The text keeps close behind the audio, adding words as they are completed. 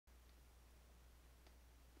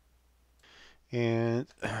and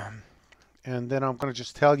and then I'm going to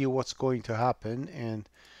just tell you what's going to happen, and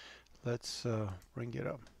let's bring it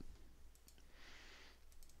up.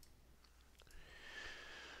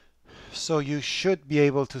 So you should be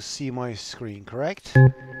able to see my screen, correct?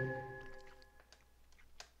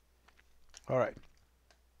 All right.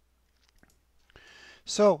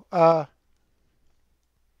 So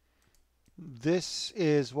this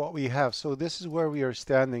is what we have. So this is where we are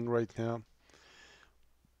standing right now.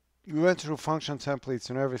 We went through function templates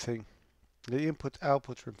and everything, the input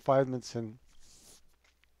output refinements and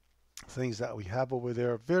things that we have over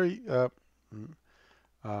there. Very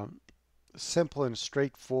simple and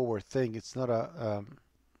straightforward thing. It's not a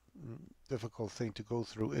difficult thing to go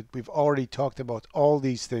through. We've already talked about all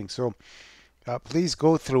these things. So please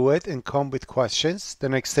go through it and come with questions the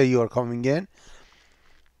next day you are coming in.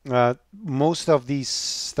 Most of these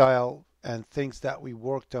style and things that we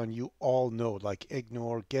worked on, you all know, like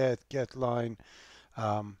ignore, get line,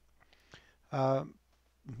 um,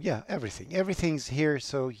 yeah, everything's here,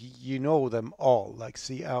 so you know them all, like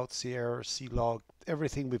see out, see error, see log,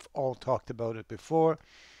 everything. We've all talked about it before.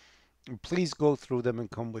 Please go through them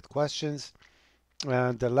and come with questions.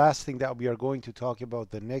 And the last thing that we are going to talk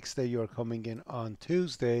about the next day you are coming in on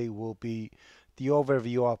Tuesday will be the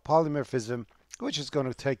overview of polymorphism, which is going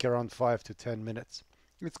to take around 5 to 10 minutes.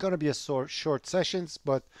 It's going to be a short sessions,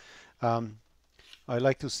 but I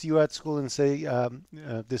like to see you at school and say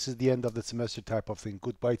this is the end of the semester type of thing,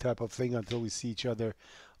 goodbye type of thing until we see each other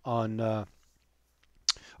on,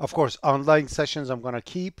 of course, online sessions I'm going to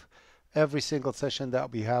keep. Every single session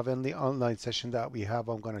that we have in the online session that we have,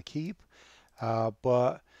 I'm going to keep.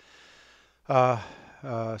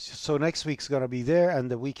 So next week's going to be there, and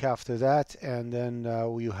the week after that, and then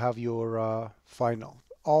you have your final.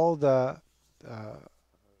 All the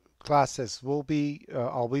classes will be,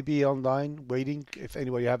 I'll be online waiting. If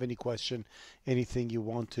anybody have any question, anything you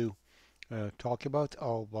want to talk about,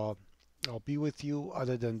 I'll be with you.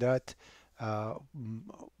 Other than that, all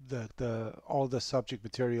the subject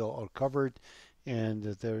material are covered, and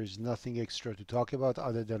there is nothing extra to talk about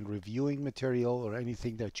other than reviewing material or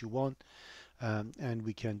anything that you want. And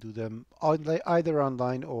we can do them either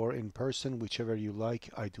online or in person, whichever you like.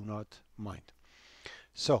 I do not mind.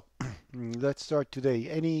 So let's start today.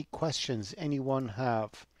 Any questions anyone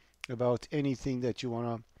have about anything that you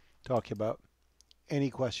want to talk about? Any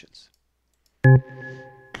questions?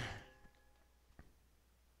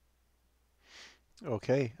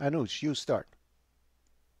 Okay, Anuj, you start.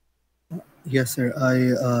 Yes, sir.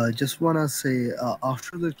 I just want to say,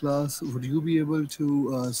 after the class, would you be able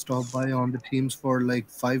to stop by on the Teams for like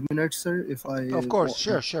 5 minutes, sir? If Of I course,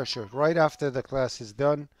 wa- sure. Right after the class is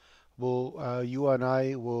done, we'll you and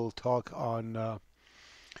I will talk on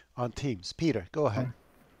Teams. Peter, go ahead. uh,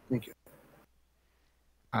 Thank you.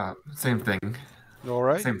 Same thing. All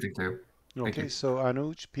right. Same thing too. Thank Okay, you. so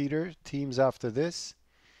Anuj, Peter, Teams after this.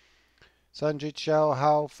 Sanjit, Shao,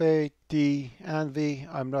 Hao, Fei, D, Anvi.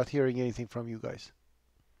 I'm not hearing anything from you guys.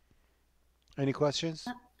 Any questions?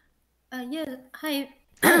 Yeah, hi.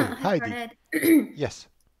 Hi, Hi, Heidi. Fred. Yes.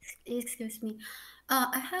 Excuse me.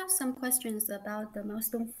 I have some questions about the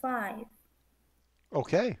milestone 5.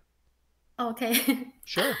 Okay. Okay.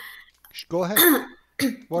 Sure. Go ahead.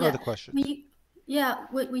 What are Yeah. the questions?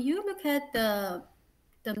 When you look at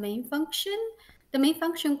the main function, the main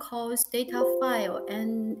function calls data file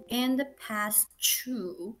and pass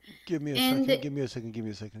through. Give me a And second. Give me a second. Give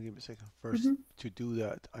me a second. Give me a second. First, mhm, to do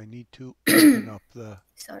that, I need to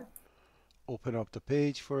sorry. open up the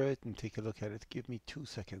page for it and take a look at it. Give me 2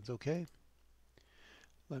 seconds, okay?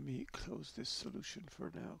 Let me close this solution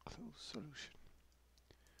for now. Close solution.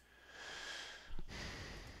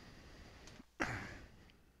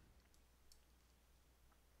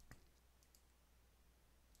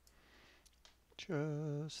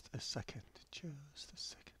 Just a second. Just a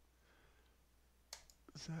second.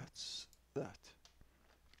 That's that.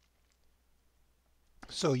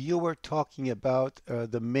 So you were talking about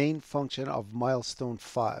the main function of milestone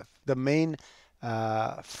 5, the main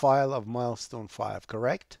file of milestone 5,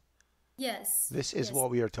 correct? Yes. This is Yes. what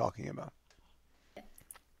we are talking about.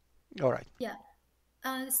 All right. Yeah.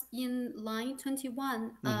 In line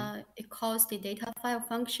 21, Mhm. it calls the data file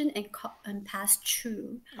function and pass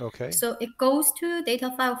true. Okay. So it goes to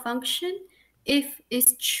data file function. If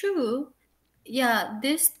it's true, yeah,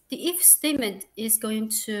 the if statement is going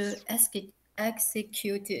to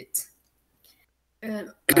execute it.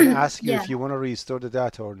 And ask you Yeah, if you want to restore the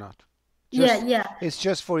data or not. yeah, Just yeah. It's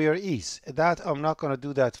just for your ease. That I'm not going to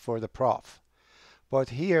do that for the prof. But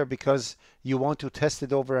here, because you want to test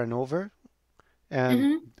it over and over, and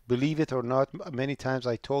Mm-hmm. believe it or not, many times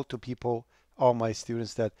I told to people, all my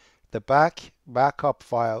students, that The backup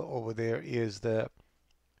file over there is the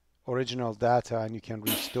original data, and you can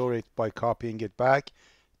restore it by copying it back.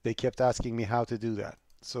 They kept asking me how to do that.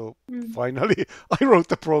 So finally, I wrote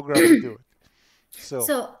the program to do it.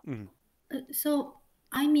 So, so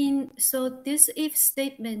I mean, so this if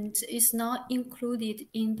statement is not included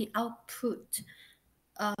in the output.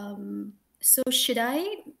 So should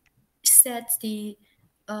I set the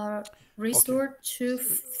restore to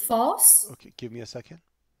false? Okay, give me a second.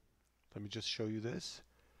 Let me just show you this.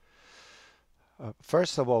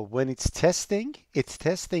 First of all, when it's testing,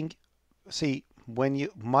 see, when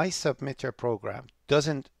my submitter program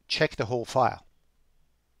doesn't check the whole file.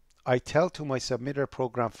 I tell to my submitter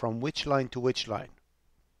program from which line to which line.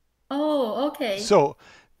 Oh, okay. So,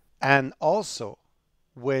 and also,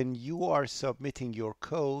 when you are submitting your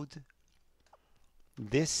code,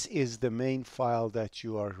 this is the main file that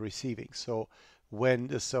you are receiving. So when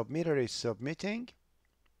the submitter is submitting,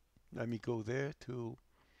 let me go there to,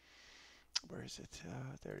 where is it?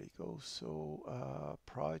 There you go. So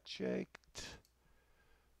project.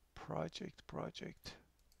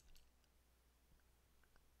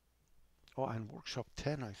 Oh, and workshop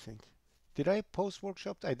 10, I think. Did I post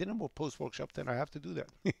workshop? I didn't post workshop 10. I have to do that.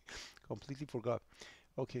 Completely forgot.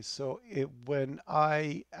 Okay, so when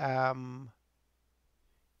I am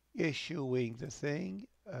issuing the thing,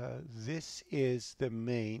 this is the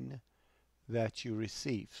main that you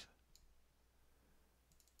receive.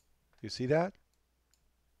 You see that?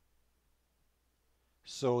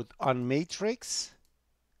 So on matrix,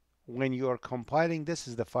 when you are compiling, this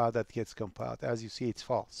is the file that gets compiled. As you see, it's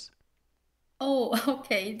false. Oh,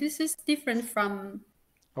 okay. This is different from.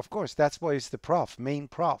 Of course, that's why it's the prof, main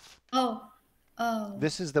prof. Oh.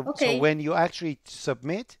 This is the, okay. So when you actually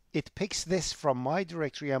submit, it picks this from my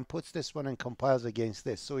directory and puts this one and compiles against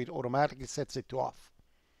this. So it automatically sets it to off.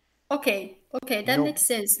 Okay, that makes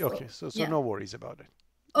sense. Okay, so yeah. No worries about it.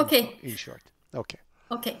 Okay. In short. Okay.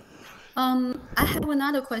 Okay. I have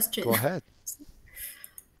another question. Go ahead.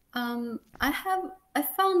 I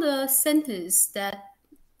found a sentence that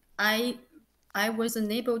I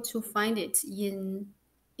wasn't able to find it in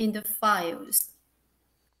the files.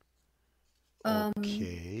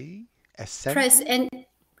 Okay. A sentence?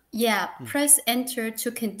 Press enter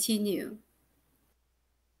to continue.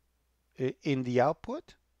 In the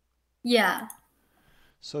output? Yeah.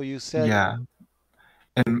 So you said. Yeah.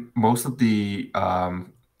 And most of the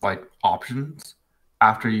like options,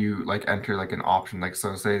 after you like enter like an option, like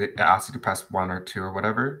so say it asks you to press 1 or 2 or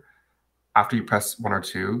whatever, after you press 1 or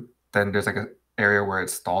 2, then there's like an area where it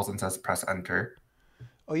stalls and says press enter.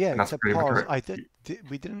 Oh yeah, it's a pause.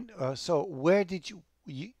 We didn't. So where did you?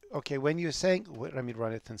 Okay, when you're saying, wait, let me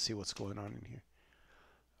run it and see what's going on in here.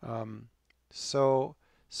 So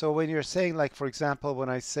when you're saying, like for example, when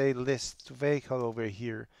I say list vehicle over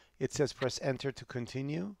here, it says press enter to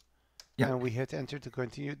continue. Yeah. And we hit enter to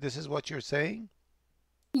continue. This is what you're saying?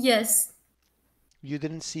 Yes. You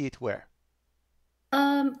didn't see it where?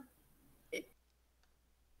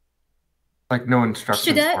 Like no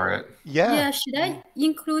instructions for it. Yeah, should I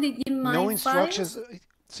include it in my No instructions. files?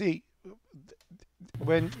 See,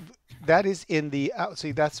 when that is in the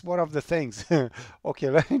see, that's one of the things. Okay,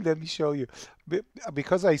 let me show you.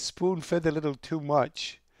 Because I spoon fed a little too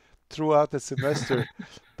much throughout the semester,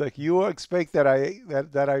 like you expect that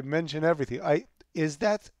I mention everything. Is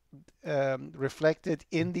that reflected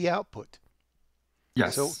in the output?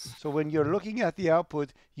 Yes. So when you're looking at the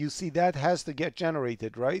output, you see that has to get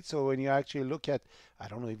generated, right? So when you actually look at, I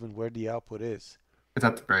don't know even where the output is. It's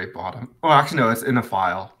at the very bottom. Oh, actually, no, it's in a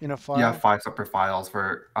file. In a file? Yeah, 5 separate files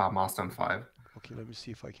for milestone 5. Okay, let me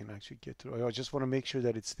see if I can actually get through. I just want to make sure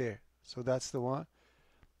that it's there. So that's the one.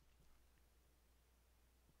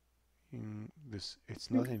 It's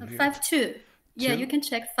not in here. 5.2. Yeah, you can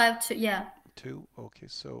check 5.2. Yeah. 2. Okay,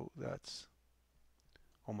 so that's.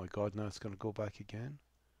 Oh my God! Now it's gonna go back again.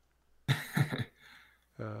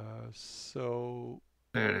 So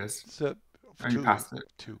there it is. So you passed it.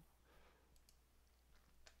 2.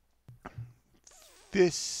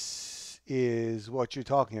 This is what you're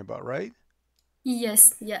talking about, right?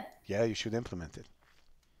 Yes. Yeah. Yeah, you should implement it.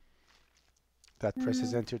 That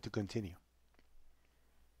presses enter to continue.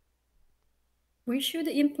 We should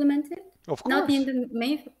implement it? Of course. Not in the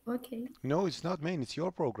main. Okay. No, it's not main. It's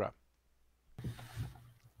your program.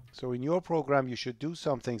 So in your program, you should do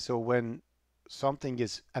something. So when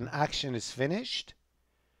an action is finished,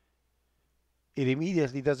 it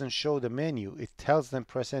immediately doesn't show the menu. It tells them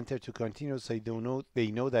press enter to continue, so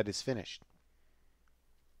they know that it's finished.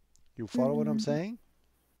 You follow what I'm saying?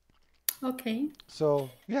 Okay. So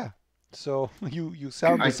yeah. So you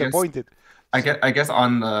sound disappointed. I guess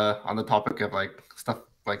on the topic of like stuff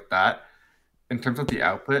like that. In terms of the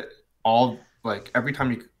output, all like every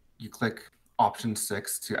time you click option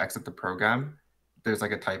 6 to exit the program, there's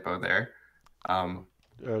like a typo there.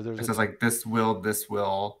 There's It a says like this will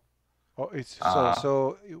oh, it's uh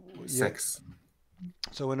yeah. 6.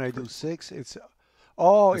 So when I do 6, This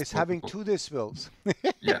it's having two this wills.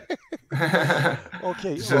 yeah.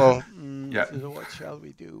 Okay, So, well, yeah. so what shall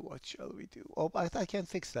we do? What shall we do? Oh, I can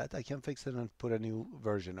fix that. I can fix it and put a new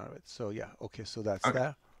version of it. So yeah, okay, so that's Okay.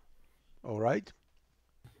 that. All right.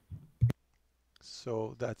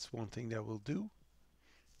 So that's one thing that we'll do.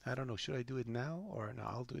 I don't know, should I do it now or no?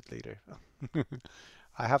 I'll do it later.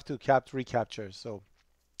 I have to recapture, so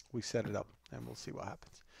we set it up and we'll see what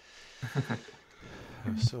happens.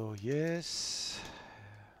 So yes.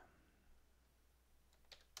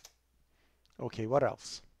 Okay, what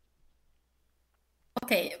else?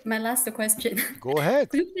 Okay, my last question. Go ahead.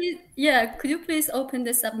 Could you please open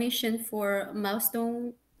the submission for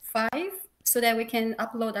milestone 5 so that we can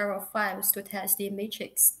upload our files to test the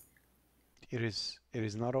matrix? It is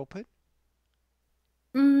not open.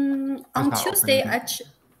 On not Tuesday, open.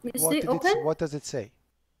 is it open? What does it say?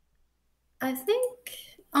 I think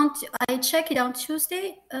I check it on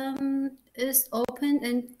Tuesday. It's open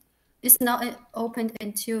and it's not open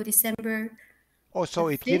until December. Oh, so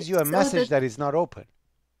the it gives 5th. you a message that is not open.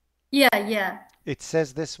 Yeah. It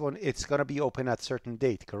says this one, it's gonna be open at certain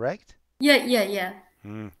date, correct? Yeah.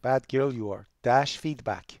 Bad girl you are. Dash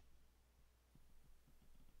feedback.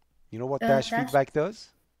 You know what dash feedback does?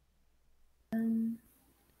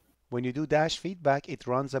 When you do dash feedback, it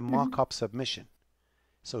runs a mock-up submission.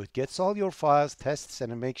 So it gets all your files, tests,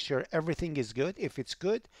 and it makes sure everything is good. If it's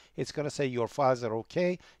good, it's going to say your files are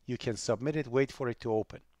okay. You can submit it, wait for it to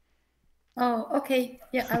open. Oh, okay.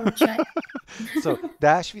 Yeah, I will try. So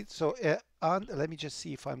dash feed. So let me just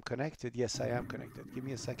see if I'm connected. Yes, I am connected. Give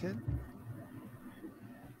me a second.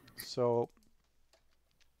 So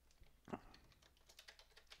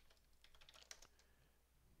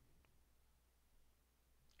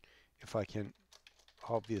if I can,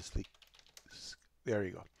 obviously, there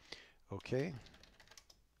you go. Okay.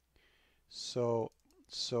 So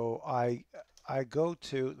I go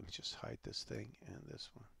to, let me just hide this thing and this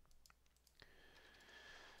one.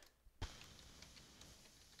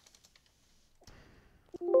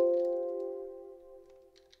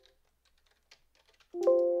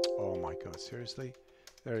 Oh my God, seriously?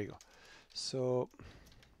 There you go. So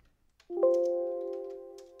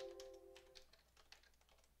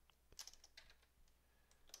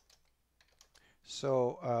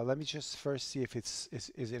let me just first see if is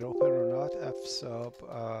it open or not. F sub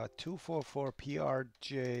 244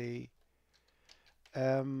 PRJ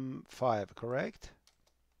M5, correct?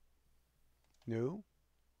 No.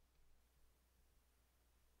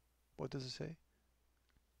 What does it say?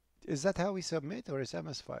 Is that how we submit or is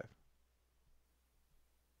MS5?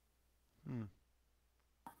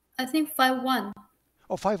 I think 5.1.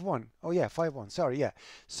 Oh, 5.1. Oh yeah, 5.1. Sorry, yeah.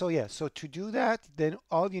 So to do that, then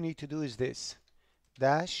all you need to do is this.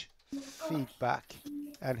 Dash feedback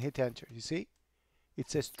and hit enter. You see? It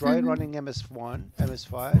says try running MS1,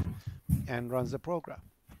 MS5 and runs the program.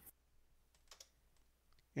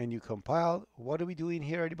 And you compile. What are we doing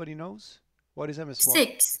here? Anybody knows? What is MS1?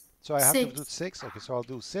 6. So I have to do 6. Okay, so I'll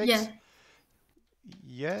do 6. Yeah.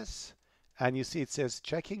 Yes. And you see it says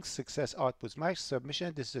checking success outputs match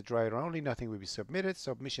submission. This is a dry run only. Nothing will be submitted.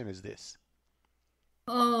 Submission is this.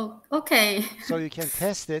 Oh, okay. So you can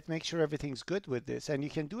test it, make sure everything's good with this, and you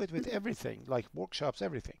can do it with everything, like workshops,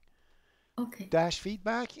 everything. Okay. Dash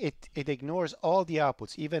feedback, it ignores all the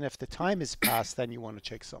outputs, even if the time is passed and you want to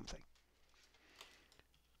check something.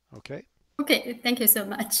 Okay? Okay, thank you so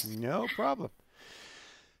much. No problem.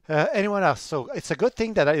 Anyone else? So it's a good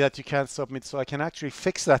thing that that you can submit, so I can actually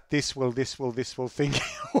fix that this will thing.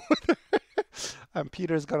 And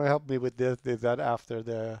Peter's gonna help me with that after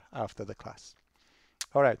the class.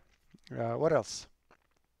 All right. What else?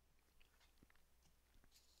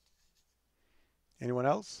 Anyone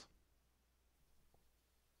else?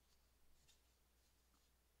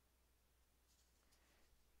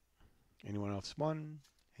 Anyone else 1?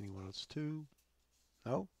 Anyone else 2?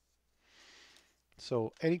 No?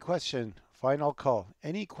 So any question? Final call.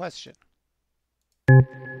 Any question?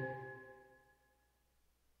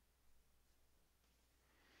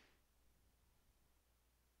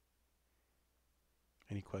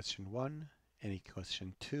 Any question 1? Any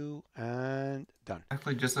question 2? And done.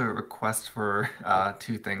 Actually, just a request for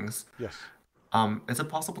 2 things. Yes. Is it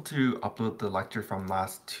possible to upload the lecture from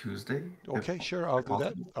last Tuesday? Okay, sure. I'll do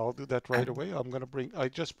that. I'll do that right away. I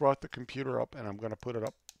just brought the computer up and I'm gonna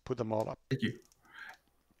put them all up. Thank you.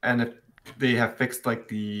 And if they have fixed like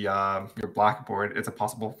the your Blackboard. Is it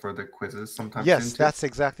possible for the quizzes sometime soon Yes, too? that's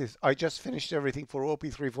exactly. I just finished everything for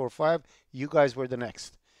OP345. You guys were the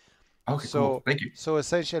next. Okay, cool. So, Thank you. so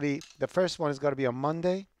essentially, the first one is going to be on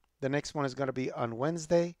Monday. The next one is going to be on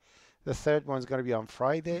Wednesday. The third one is going to be on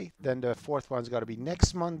Friday. Then the fourth one is going to be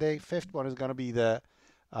next Monday. Fifth one is going to be the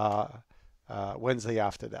uh, Wednesday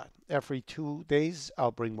after that. Every 2 days,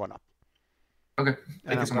 I'll bring one up. Okay, And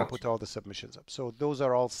thank you I'm so going to much. put all the submissions up. So those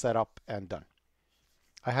are all set up and done.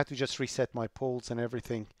 I had to just reset my polls and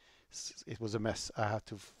everything. It was a mess. I had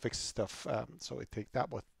to fix stuff. So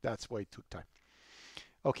that's why it took time.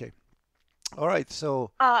 Okay. All right.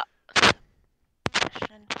 So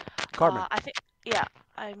Question. Carmen. I think, yeah,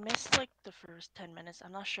 I missed like the first 10 minutes.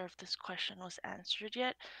 I'm not sure if this question was answered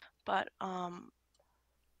yet, but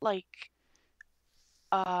like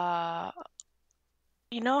uh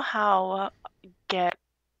you know how get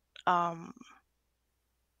I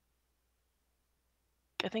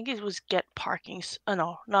think it was get parking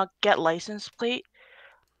no, not get license plate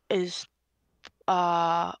is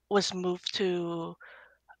was moved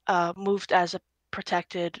as a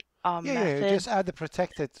protected Yeah. method. Just add the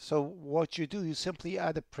protected. So what you do, you simply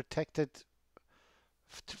add a protected.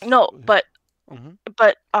 No, but Mhm.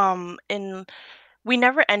 in we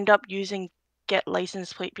never end up using get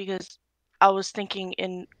license plate because I was thinking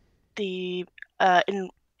in the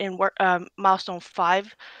in work milestone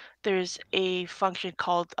 5 there's a function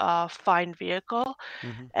called find vehicle,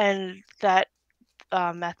 Mhm. and that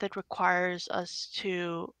method requires us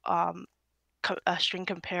to string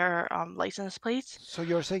compare license plates. So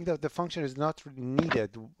you're saying that the function is not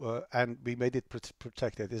needed, and we made it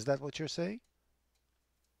protected. Is that what you're saying?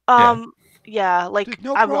 Yeah. Yeah, like Dude,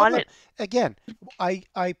 no I problem. wanted. Again,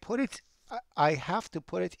 I put it. I have to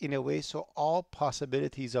put it in a way so all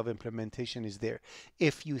possibilities of implementation is there.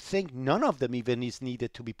 If you think none of them even is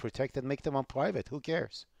needed to be protected, make them on private. Who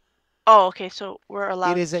cares? Oh, okay, so we're It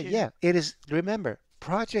allowed is a, to. yeah, it is, remember,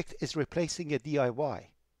 project is replacing a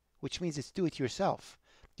DIY, which means it's do it yourself.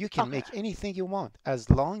 You can Okay. make anything you want as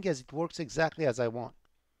long as it works exactly as I want.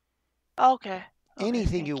 Okay. Okay,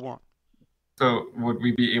 Anything thank you you. want. So would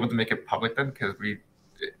we be able to make it public then? Because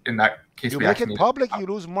in that case, You we make actually it need public, you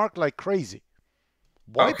lose mark like crazy.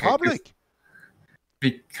 Why okay, public?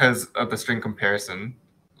 because of the string comparison.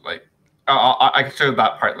 Like, I can show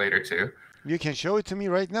that part later too. You can show it to me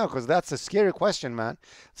right now because that's a scary question, man.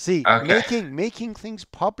 See, Okay. making things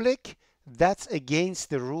public, that's against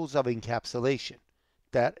the rules of encapsulation,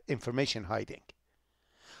 that information hiding.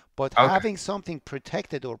 But Okay. having something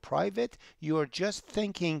protected or private, you're just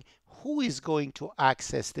thinking who is going to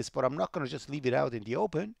access this, but I'm not going to just leave it out in the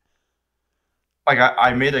open. Like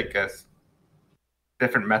I made like a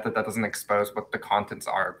different method that doesn't expose what the contents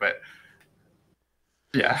are, but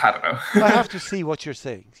yeah, I don't know. I have to see what you're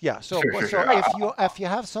saying. Yeah. So, Sure. Like, if you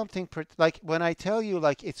have something like when I tell you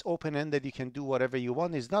like it's open ended, you can do whatever you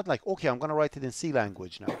want. It's not like okay, I'm going to write it in C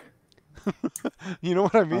language now. You know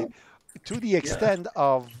what I mean? To the extent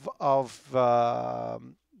of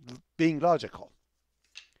being logical,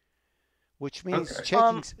 which means Okay.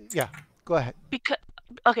 checking. Yeah. Go ahead.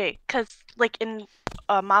 because like in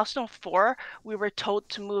milestone 4 we were told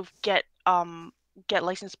to move get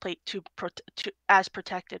license plate to as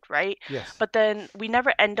protected, right? Yes. But then we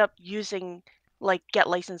never end up using like get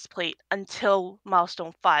license plate until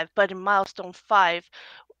milestone 5. But in milestone 5,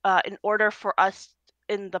 in order for us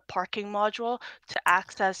in the parking module to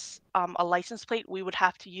access a license plate, we would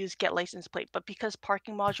have to use get license plate. But because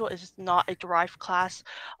parking module is not a derived class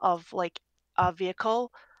of like a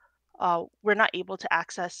vehicle, we're not able to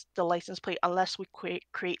access the license plate unless we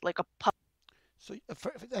create like a So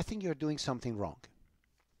I think you're doing something wrong.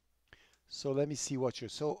 So let me see what you're.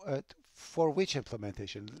 So for which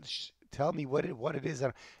implementation? Tell me what it is.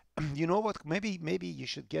 And you know what? Maybe you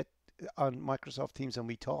should get on Microsoft Teams and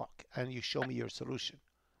we talk, and you show me your solution.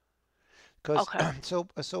 Because Okay.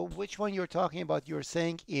 so which one you're talking about? You're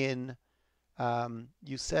saying in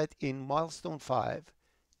you said in milestone 5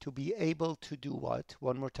 to be able to do what?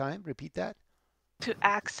 One more time. Repeat that. To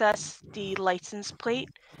access the license plate,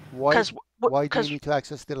 Why why do you because need to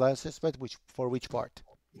access the license plate? Which for which part?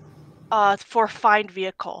 for find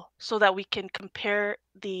vehicle, so that we can compare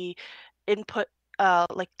the input,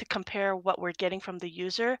 like to compare what we're getting from the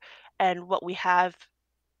user and what we have,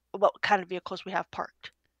 what kind of vehicles we have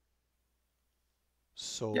parked.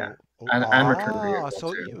 Yeah. So And return vehicle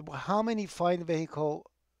so too. how many find vehicle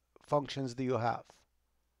functions do you have?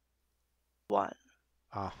 One.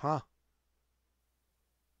 Uh-huh.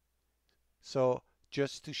 So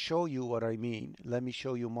just to show you what I mean, let me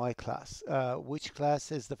show you my class. Which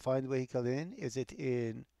class is the find vehicle in? Is it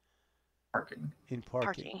in Parking. In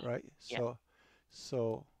parking, Parking. right? Yeah.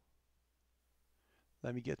 So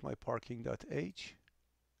let me get my parking.h.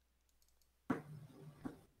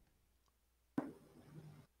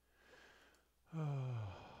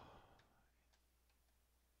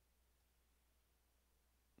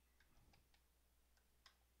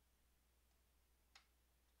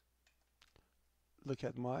 Look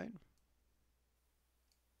at mine.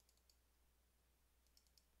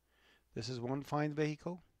 This is one find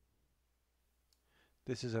vehicle.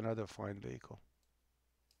 This is another find vehicle.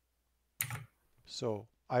 So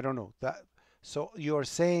I don't know that. So you're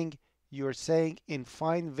saying in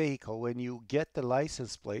find vehicle when you get the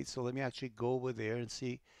license plate. So let me actually go over there and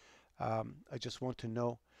see. I just want to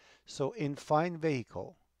know. So in find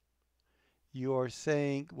vehicle, you're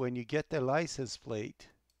saying when you get the license plate,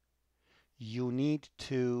 you need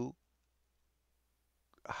to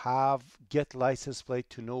have get license plate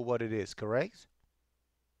to know what it is, correct?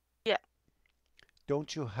 Yeah.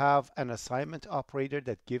 Don't you have an assignment operator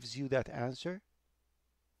that gives you that answer?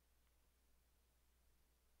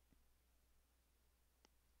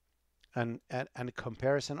 And a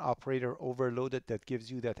comparison operator overloaded that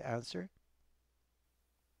gives you that answer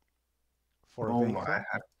for a Oh my.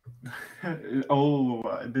 vehicle? Oh,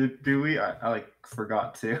 do we? I like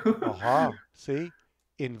forgot to. Aha, see?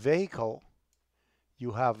 In vehicle,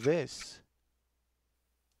 you have this,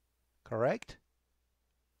 correct?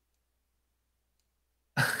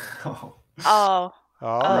 Oh, Oh.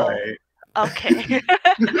 Oh, right. Okay.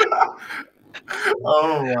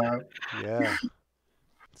 Oh wow. yeah.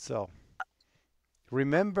 So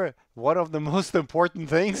remember one of the most important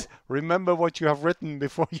things, remember what you have written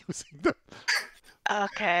before using them.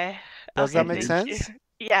 Okay. Does Okay, that make Thank you. thank you. sense?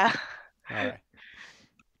 Yeah. All right.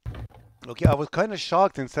 Okay, I was kind of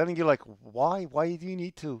shocked and telling you like, why? Why do you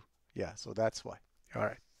need to? Yeah, so that's why. All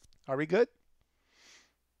right. Are we good?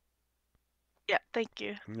 Yeah, thank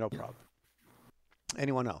you. No problem.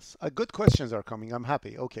 Anyone else? Good questions are coming. I'm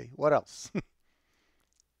happy. Okay, what else?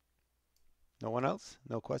 No one else?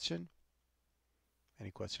 No question?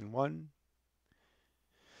 Any question one?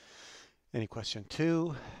 Any question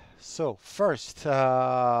two? So first,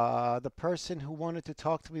 the person who wanted to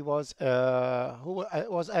talk to me was who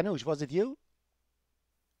was Anuj? Was it you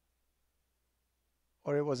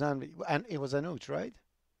or it was Anvi? And it was Anuj, right?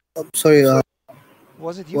 Sorry,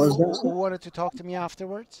 Was it you was that, who sir? wanted to talk to me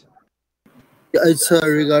afterwards? Yeah, it's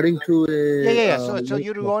regarding to Yeah, yeah, a yeah. So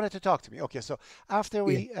you wanted to talk to me. Okay, so after yeah.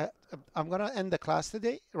 we, I'm gonna end the class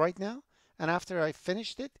today, right now, and after I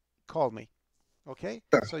finished it, call me. Okay?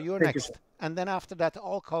 Sure. So you're Thank you, sir. next, and then after that,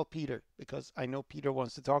 I'll call Peter because I know Peter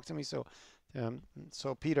wants to talk to me. So,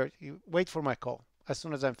 so Peter, you wait for my call. As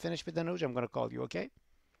soon as I'm finished with the news, I'm gonna call you. Okay?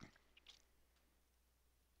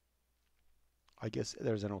 I guess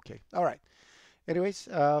there's an okay. All right. Anyways,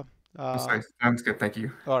 Sorry. Sounds good. Thank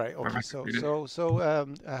you. all right. My Okay. mic is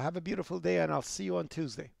muted. Have a beautiful day, and I'll see you on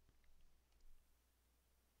Tuesday.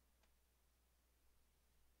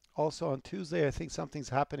 Also on Tuesday, I think something's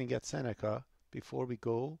happening at Seneca. Before we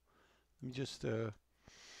go, let me just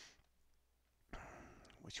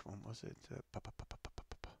which one was it?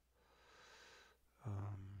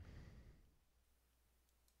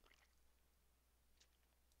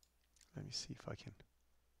 Let me see if I can.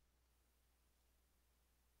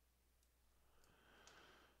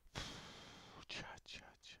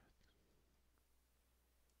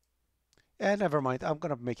 Never mind. I'm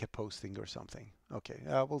gonna make a posting or something. Okay.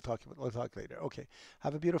 We'll talk later. Okay.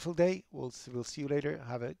 Have a beautiful day. We'll see you later.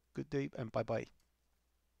 Have a good day and bye bye.